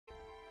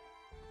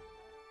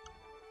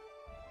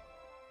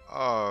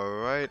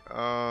Alright,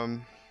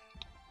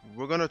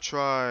 we're gonna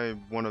try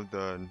one of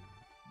the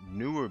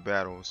newer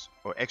battles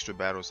or extra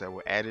battles that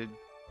were added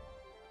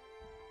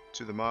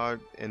to the mod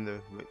in the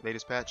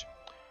latest patch.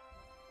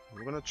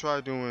 We're gonna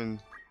try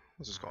doing,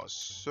 what's this called?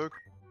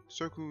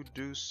 Cirque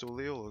du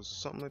Soleil or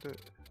something like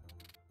that?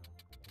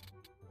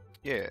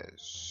 Yeah,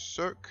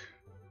 Cirque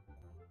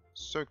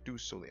du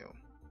Soleil.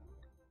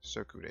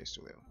 Cirque du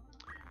Soleil.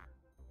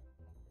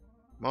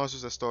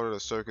 Monsters that started a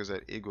circus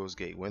at Eagle's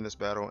Gate. Win this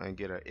battle and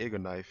get an eagle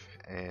knife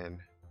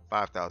and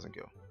 5,000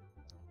 gil.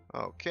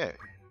 Okay,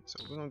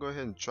 so we're gonna go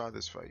ahead and try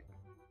this fight.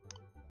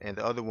 And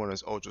the other one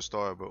is Ultra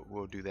Star, but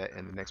we'll do that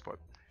in the next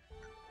part.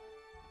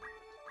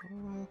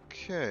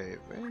 Okay,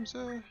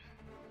 Ramza.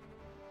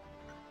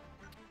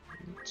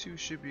 You two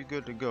should be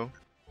good to go.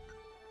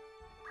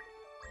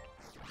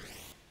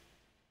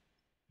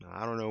 Now,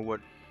 I don't know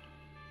what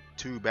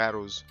two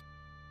battles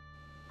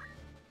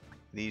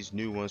these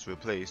new ones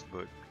replaced,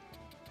 but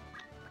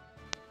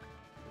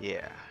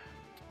yeah.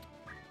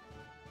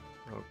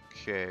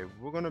 Okay,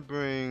 we're gonna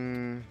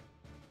bring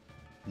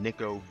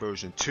Nico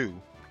version 2.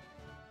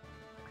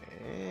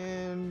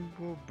 And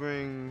we'll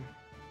bring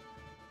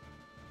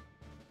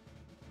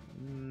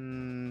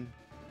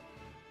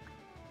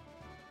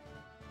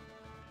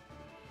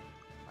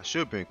I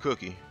should bring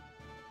Cookie.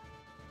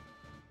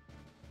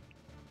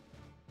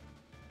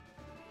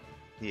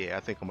 Yeah, I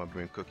think I'm gonna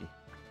bring Cookie.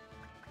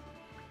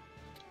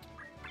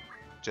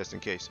 Just in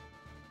case.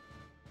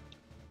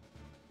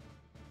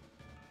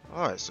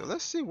 Alright, so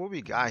let's see what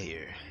we got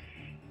here.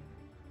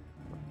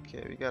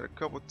 Okay, we got a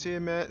couple tier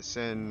mats,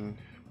 and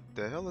what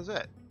the hell is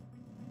that?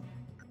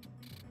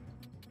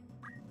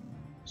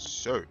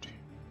 Cirque.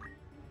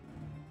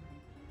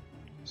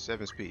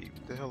 7 speed.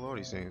 What the hell are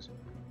these things?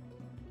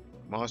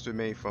 Monster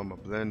made from a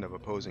blend of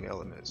opposing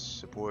elements.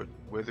 Support,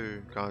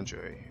 Wither,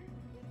 Contrary.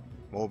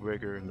 Mold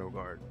Breaker, No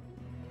Guard.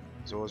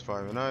 Zor's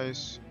Fire and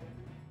Ice.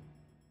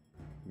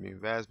 Immune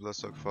Vast,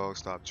 Bloodsuck, Fog,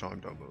 Stop,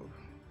 Charm, Don't Move.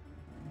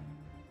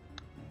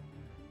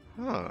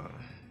 Huh.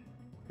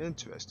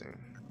 Interesting.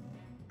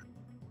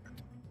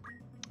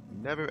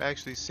 Never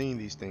actually seen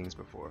these things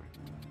before.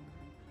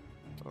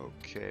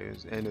 Okay,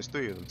 and there's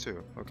 3 of them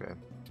too. Okay.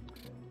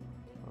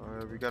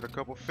 Alright, we got a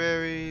couple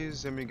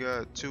fairies, and we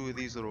got 2 of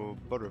these little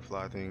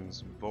butterfly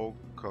things,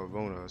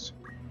 Volcarvonas.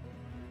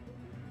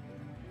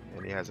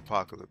 And he has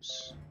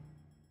Apocalypse.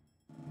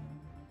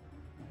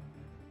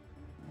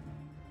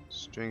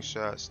 String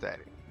Shot,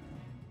 Static.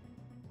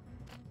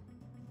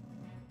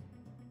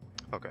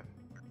 Okay.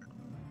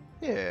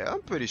 Yeah,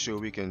 I'm pretty sure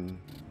we can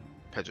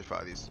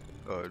petrify these,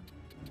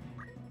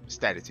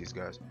 static these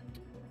guys.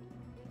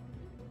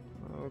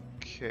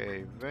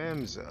 Okay,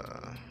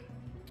 Ramza.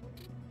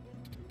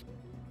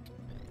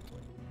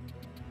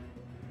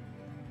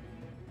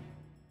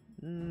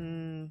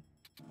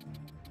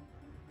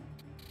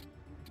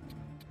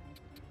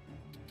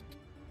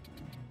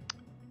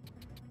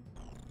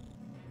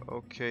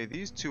 Okay,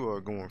 these 2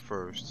 are going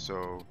first,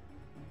 so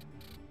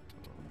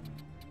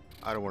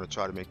I don't want to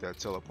try to make that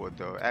teleport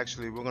though.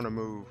 Actually, we're gonna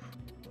move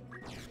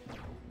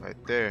right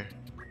there.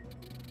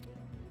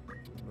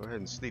 Go ahead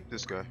and sleep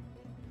this guy.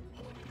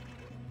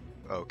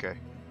 Okay.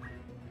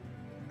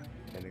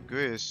 And the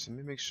Gris, let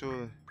me make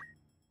sure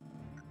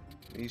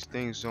these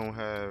things don't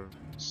have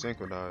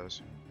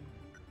synchronize.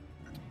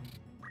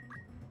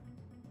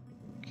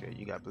 Okay,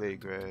 you got Blade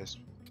Grasp.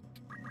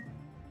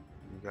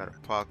 You got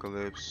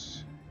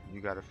Apocalypse. You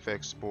got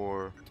Effect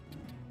Spore.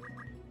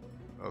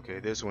 Okay,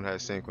 this one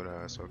has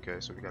synchronize. Okay,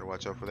 so we gotta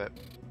watch out for that.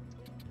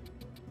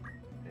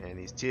 And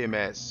these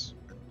Tiamats,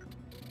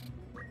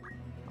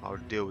 I'll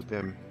deal with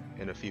them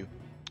in a few.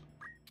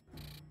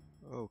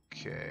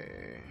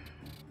 Okay.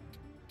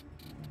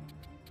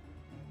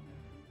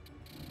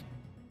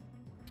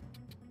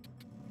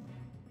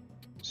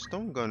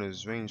 Stone Gun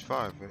is range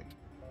 5, right?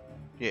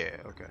 Yeah,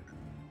 okay.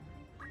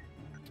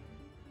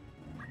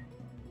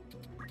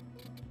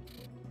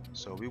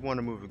 So we want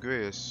to move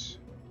Agrius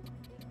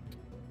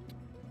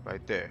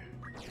right there.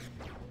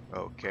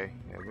 Okay,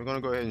 and we're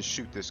gonna go ahead and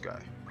shoot this guy.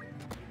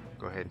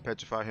 Go ahead and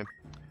petrify him.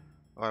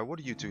 Alright, what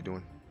are you 2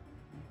 doing?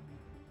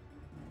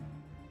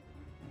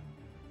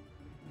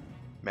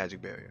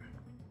 Magic Barrier.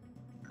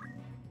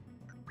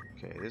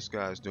 Okay, this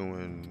guy's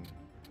doing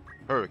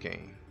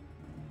Hurricane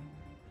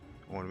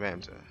on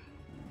Ramza.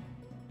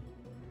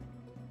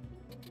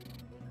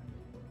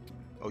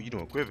 Oh, you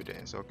doing Quiver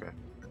Dance, okay.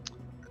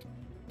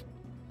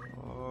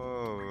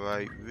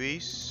 Alright,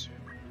 Reese.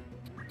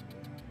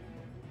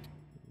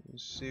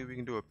 Let's see if we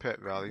can do a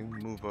pet rally.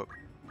 Move up.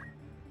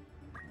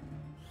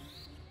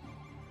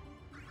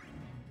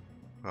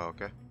 Oh,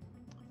 okay.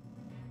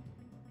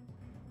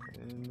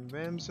 And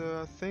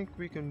Ramza, I think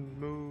we can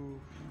move.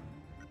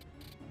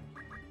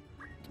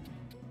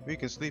 We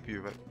can sleep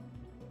you, right?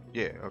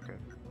 Yeah, okay.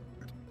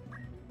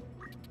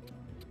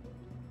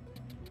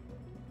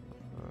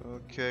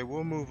 Okay,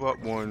 we'll move up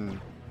 1,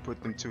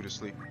 put them 2 to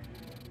sleep.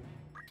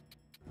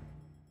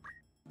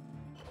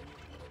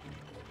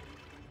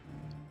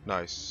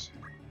 Nice.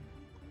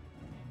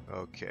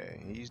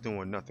 Okay, he's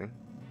doing nothing.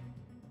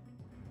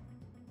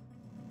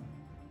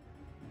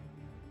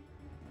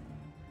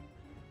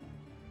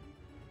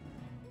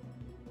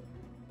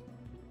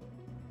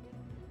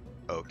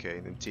 Okay,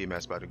 then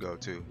T-Mat's about to go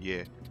too.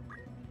 Yeah.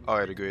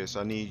 Alright, Agrius,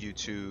 I need you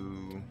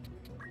to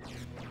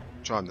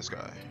charm this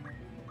guy.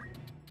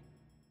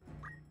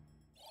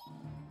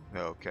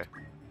 Okay.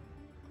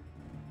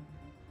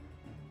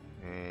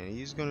 And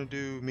he's gonna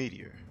do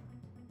Meteor.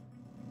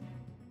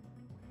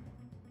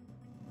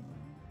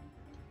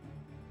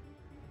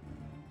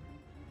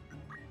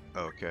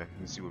 Okay,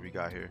 let's see what we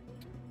got here.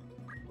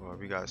 Well,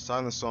 we got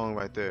Silent Song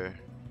right there.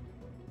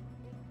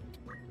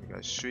 We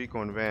got Shriek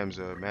on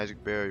Ramza,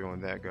 Magic Barrier on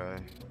that guy.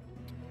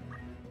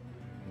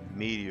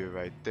 Meteor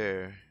right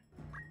there.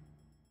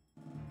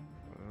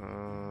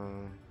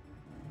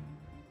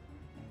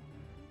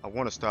 I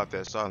want to stop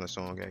that Silent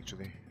Song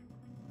actually.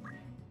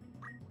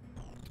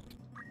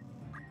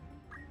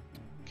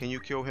 Can you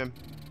kill him?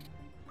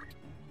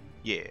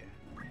 Yeah.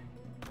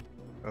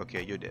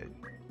 Okay, you're dead.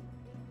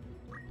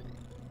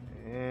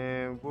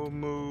 And we'll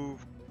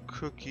move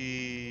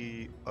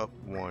Cookie up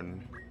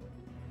one.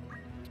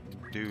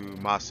 Do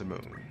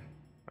Masamune.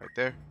 Right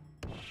there.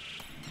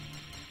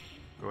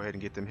 Go ahead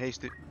and get them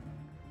hasted.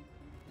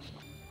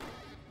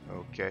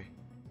 Okay.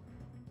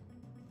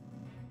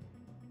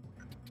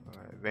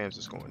 Alright, Vams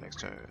is going next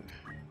turn.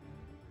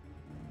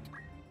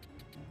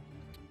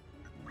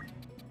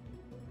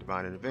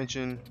 Divine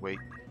Intervention. Wait.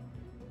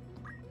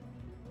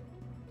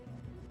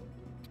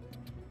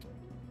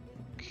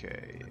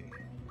 Okay.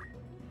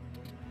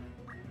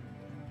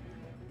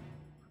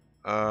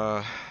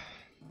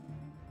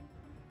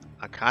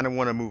 I kind of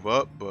want to move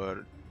up, but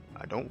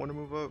I don't want to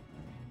move up.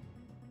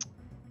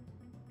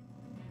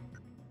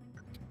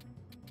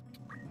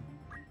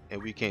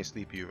 And we can't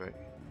sleep you, right?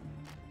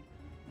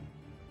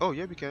 Oh,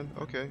 yeah, we can.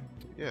 Okay.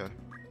 Yeah.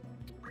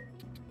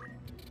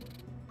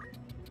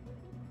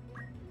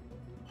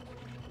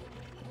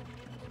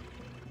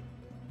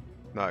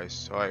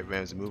 Nice. Alright,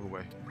 Ramsey, move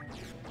away.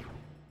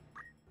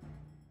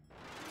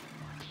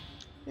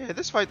 Yeah,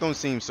 this fight don't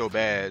seem so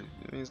bad.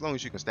 I mean, as long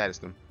as you can status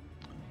them.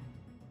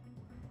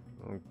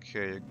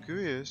 Okay,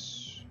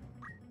 Agrius.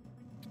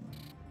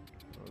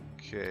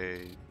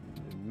 Okay.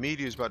 The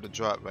meteor's about to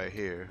drop right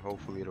here.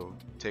 Hopefully it'll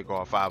take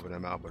all 5 of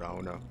them out, but I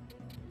don't know.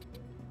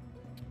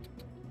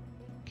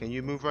 Can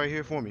you move right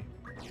here for me?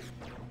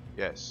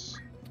 Yes.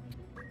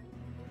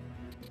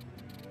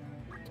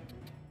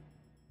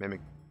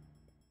 Mimic.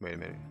 Wait a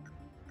minute.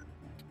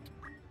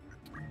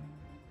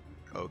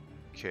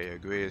 Okay,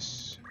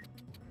 Agrius.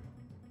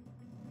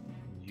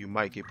 You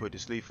might get put to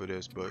sleep for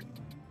this, but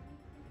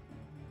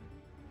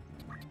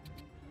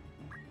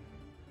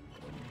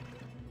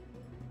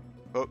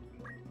oh,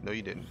 no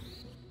you didn't.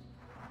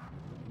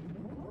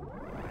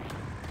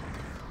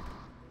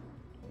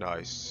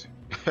 Nice.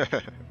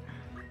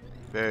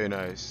 Very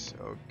nice.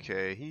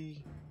 Okay,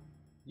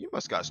 you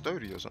must got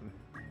sturdy or something.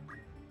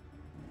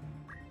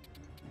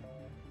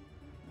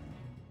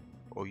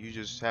 Or you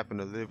just happen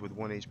to live with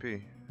 1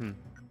 HP.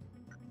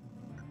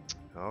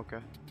 Okay.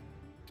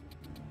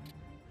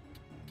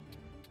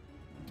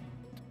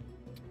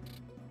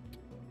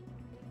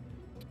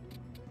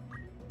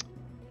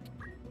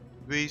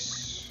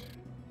 Reese,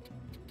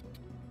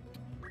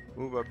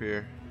 move up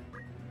here.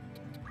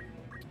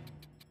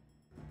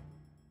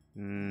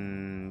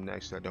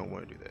 Actually, I don't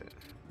want to do that.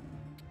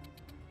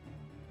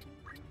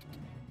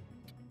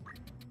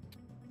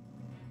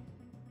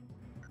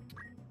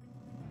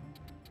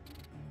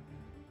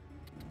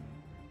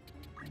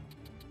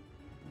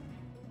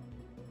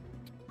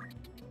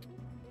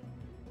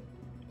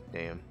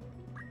 Damn.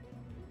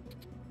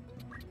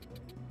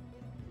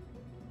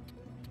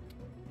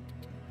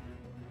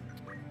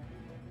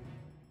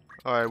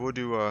 Alright, we'll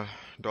do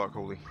Dark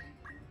Holy.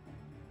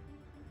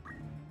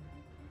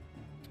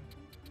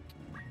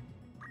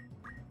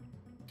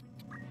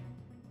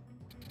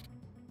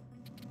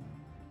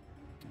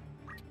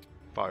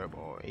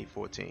 Fireball,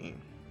 814.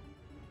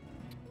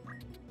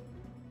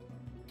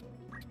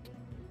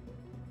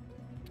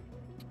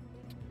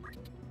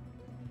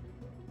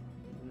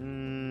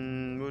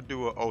 We'll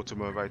do an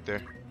Ultima right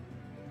there.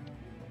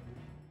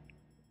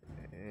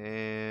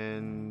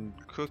 And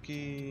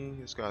Cookie,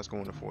 this guy's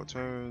going to 4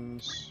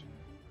 turns.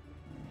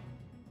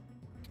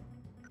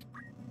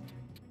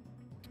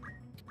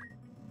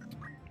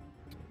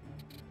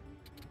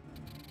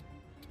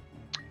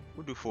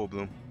 We'll do Full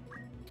Bloom.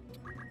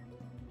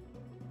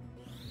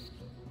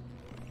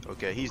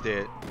 Okay, he's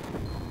dead.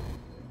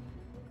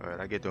 Alright,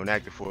 I get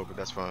inactive for it, but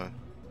that's fine.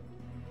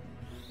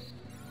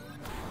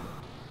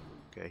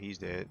 Okay, he's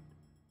dead.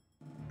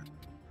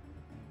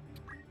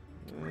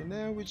 And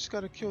now we just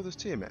gotta kill this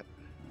Tiamat.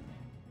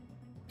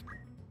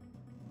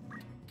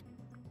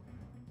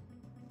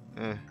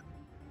 I'm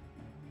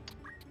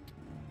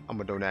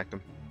gonna don't act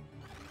him.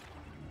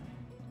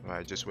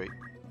 Alright, just wait.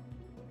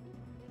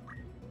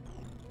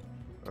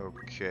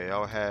 Okay,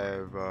 I'll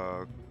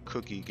have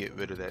Cookie get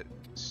rid of that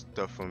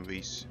stuff from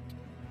Reese.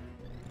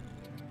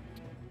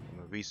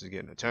 Reese is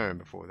getting a turn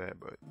before that,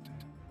 but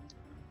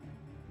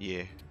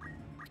yeah.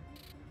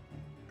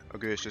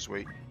 Okay, let's just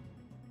wait.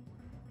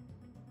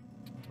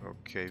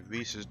 Okay,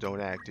 Reese's don't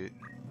act it,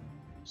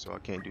 so I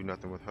can't do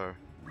nothing with her.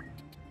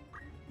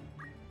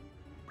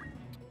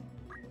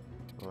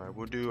 Alright,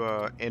 we'll do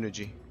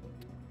energy.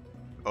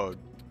 Oh,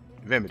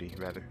 remedy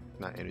rather,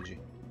 not energy.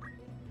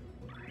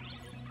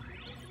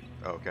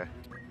 Oh, okay.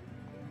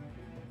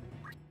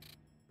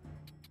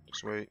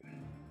 Just wait.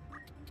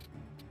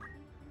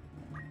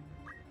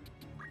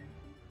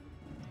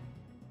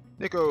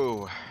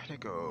 Nico!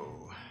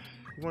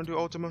 You wanna do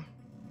Ultima?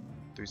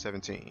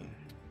 317.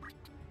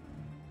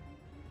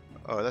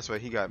 Oh, that's right,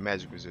 he got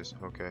magic resist.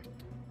 Okay.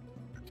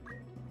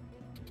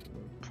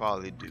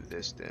 Probably do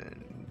this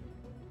then.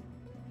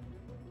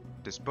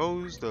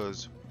 Dispose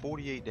does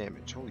 48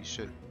 damage. Holy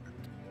shit.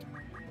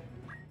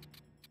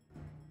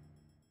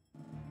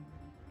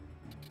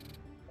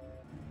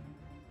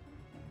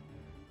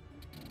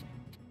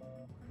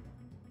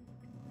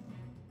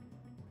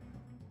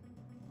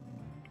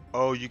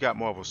 Oh, you got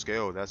Marvel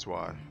Scale, that's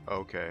why.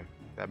 Okay.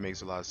 That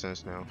makes a lot of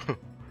sense now.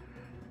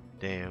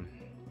 Damn.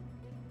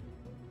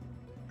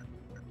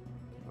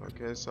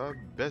 Okay, so our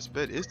best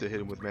bet is to hit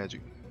him with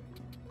magic.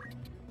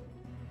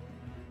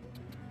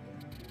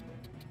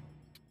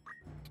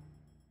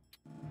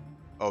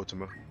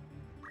 Ultima.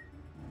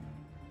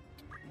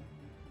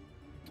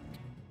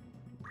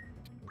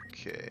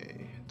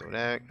 Okay, throw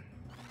that.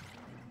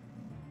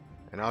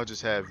 And I'll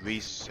just have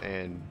Reese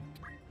and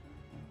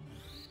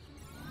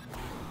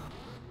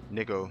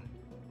Nico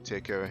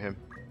take care of him.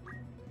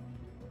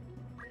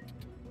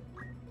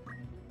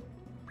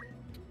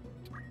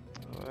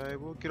 Alright,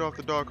 we'll get off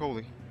the Dark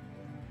Holy.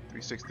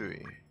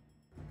 363.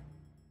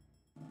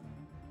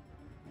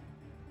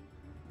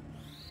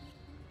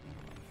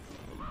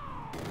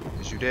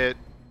 Is you dead?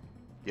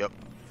 Yep.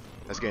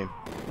 That's game.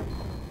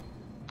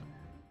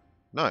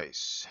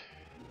 Nice.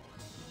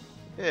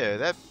 Yeah,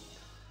 that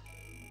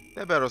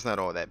battle's not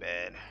all that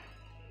bad.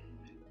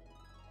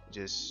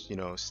 Just, you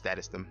know,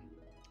 status them.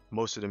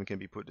 Most of them can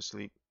be put to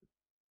sleep.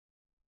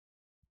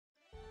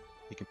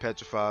 You can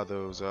petrify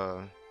those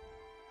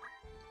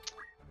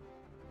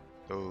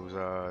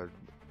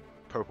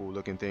purple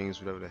looking things,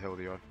 whatever the hell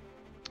they are.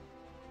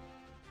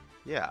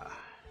 Yeah.